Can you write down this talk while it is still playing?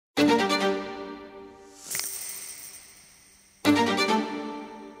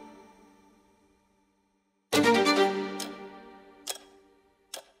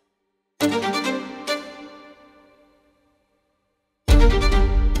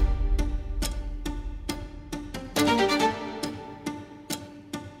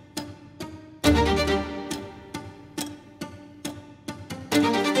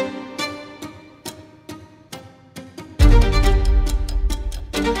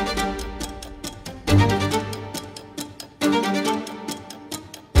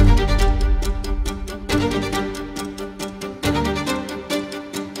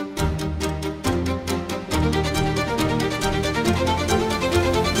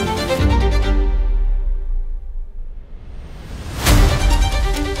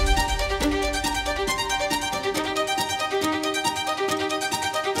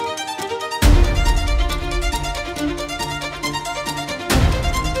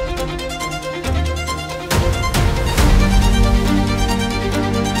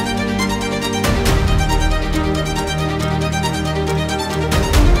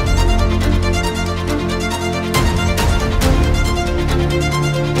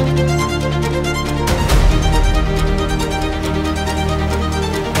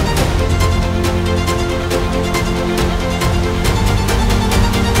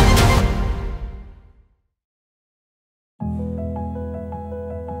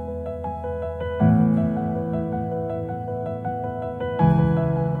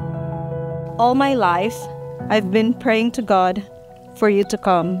All my life, I've been praying to God for you to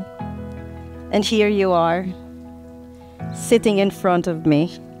come. And here you are, sitting in front of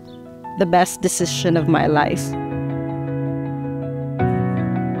me, the best decision of my life.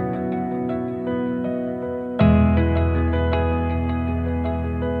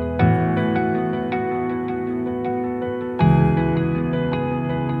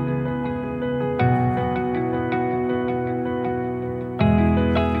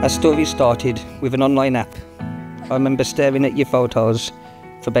 Our story started with an online app. I remember staring at your photos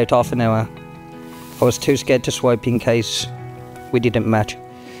for about half an hour. I was too scared to swipe in case we didn't match.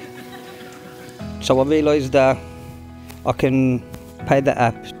 So I realised that I can pay the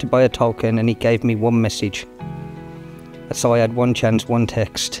app to buy a token, and it gave me one message. So I had one chance, one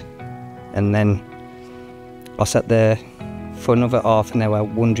text, and then I sat there for another half an hour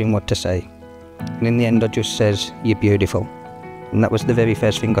wondering what to say. And in the end I just says, "You're beautiful." And that was the very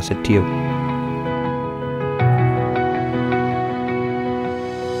first thing I said to you.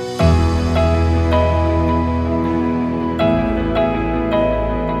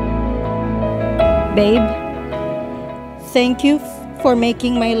 Babe, thank you for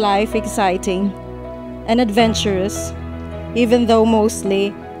making my life exciting and adventurous, even though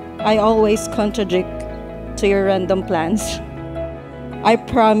mostly I always contradict to your random plans. I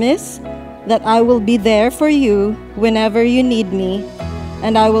promise that I will be there for you whenever you need me,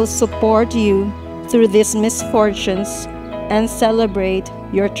 and I will support you through these misfortunes and celebrate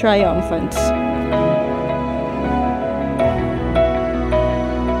your triumphants.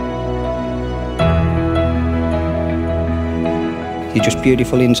 You're just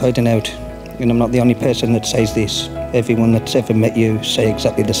beautiful inside and out, and I'm not the only person that says this. Everyone that's ever met you say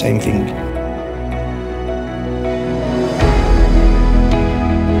exactly the same thing.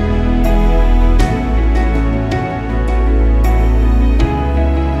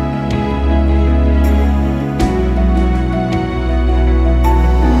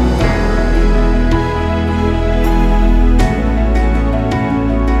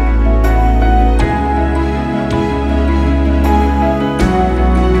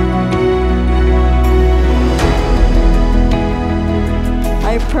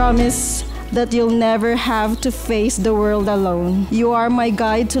 I promise that you'll never have to face the world alone. You are my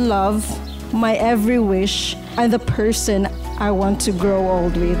guide to love, my every wish, and the person I want to grow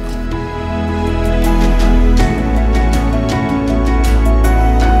old with.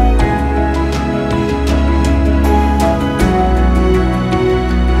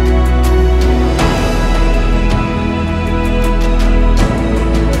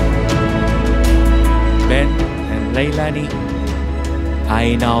 Ben and LEILANE,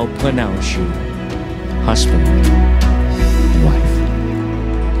 I now pronounce you husband and wife.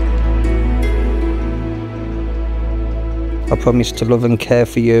 I promise to love and care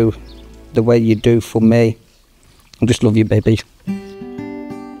for you the way you do for me. I just love you, baby.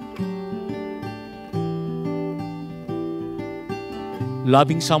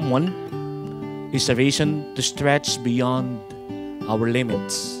 Loving someone is a reason to stretch beyond our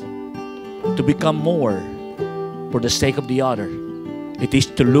limits, to become more for the sake of the other. It is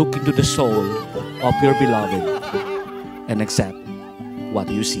to look into the soul of your beloved and accept what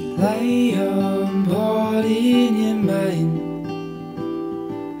you see. Lay your body in your mind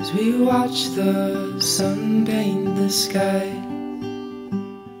as we watch the sun paint the sky.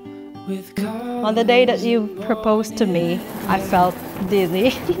 On the day that you proposed to me, I felt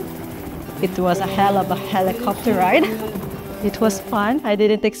dizzy. It was a hell of a helicopter ride. It was fun. I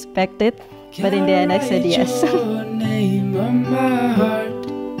didn't expect it, but in the end I said yes. On my heart,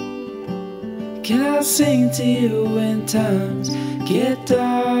 can I sing to you when times get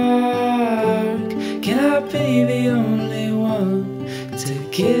dark? Can I be the only one to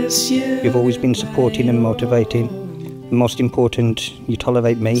kiss you? You've always been supporting and motivating. And most important, you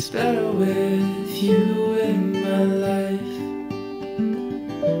tolerate me. It's better with you in my life.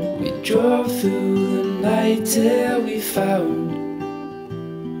 We drove through the night till we found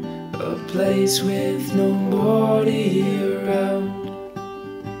a place with nobody around.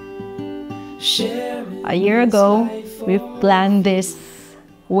 A year ago, we planned this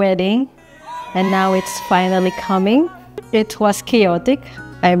wedding, and now it's finally coming. It was chaotic.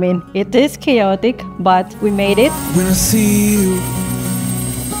 I mean, it is chaotic, but we made it. When I see you,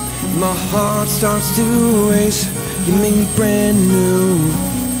 my heart starts to race. You make me brand new.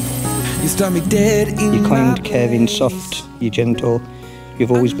 You start me dead in You're kind, caring, soft, you're gentle.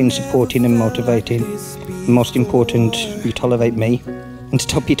 You've always been supporting and motivating. And most important, you tolerate me. And to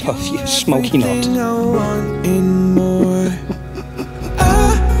top it off, you're smoking hot.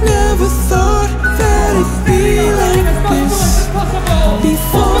 I never thought that it'd be like this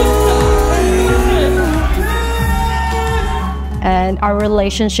before. and our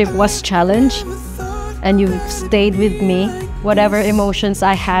relationship was challenged, and you stayed with me, whatever emotions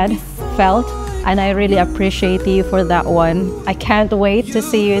I had felt, and I really appreciate you for that one. I can't wait to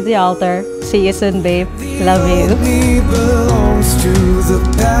see you at the altar. See you soon, babe. Love you. Me belongs to the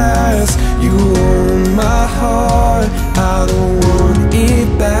past. You own my heart. I don't want it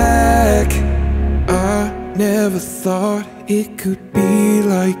back. I never thought it could be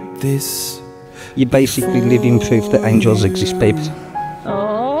like this. You're basically living proof that angels exist, babe.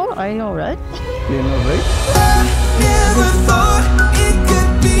 Oh, are you alright? You know, right? Never thought it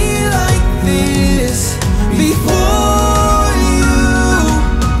could be like this before you.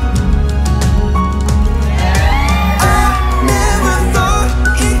 I never thought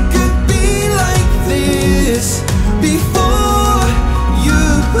it could be like this before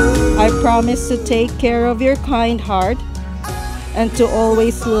you. I promise to take care of your kind heart and to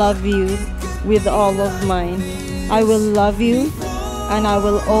always love you with all of mine. I will love you and I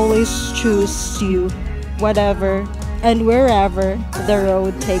will always choose you, whatever and wherever the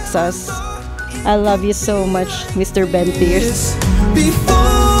road takes us. I love you so much, Mr. Ben Pierce. Before